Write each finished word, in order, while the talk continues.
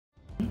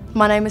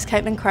My name is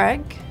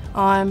Katlyn.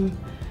 I'm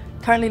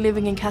currently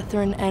living in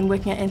Katlyn and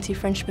working at NT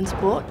Frenchman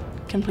Sport,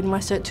 completing my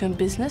Cert 2 in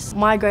business.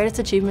 My greatest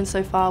achievement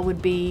so far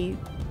would be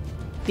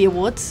the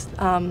awards.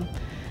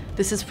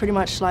 This is pretty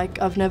much like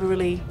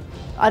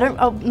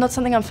not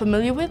something I'm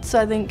familiar with, so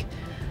I think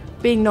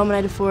being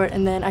nominated for it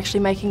and then actually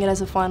making it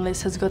as a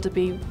finalist has got to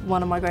be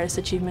one of my greatest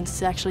achievements,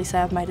 to actually say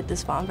I've made it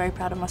this far. I'm very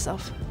proud of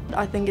myself.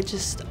 I think it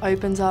just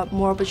opens up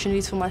more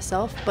opportunities for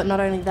myself, but not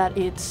only that,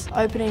 it's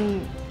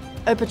opening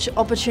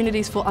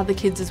opportunities for other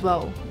kids as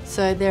well.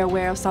 So they're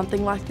aware of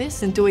something like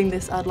this, and doing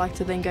this I'd like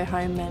to then go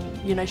home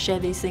and share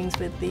these things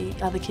with the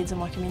other kids in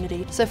my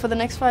community. So for the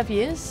next 5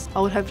 years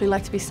I would hopefully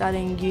like to be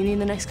studying uni in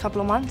the next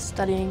couple of months,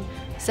 studying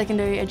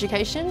secondary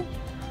education.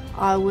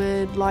 I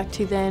would like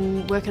to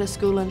then work at a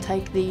school and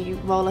take the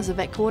role as a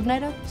vet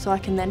coordinator, so I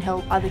can then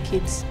help other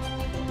kids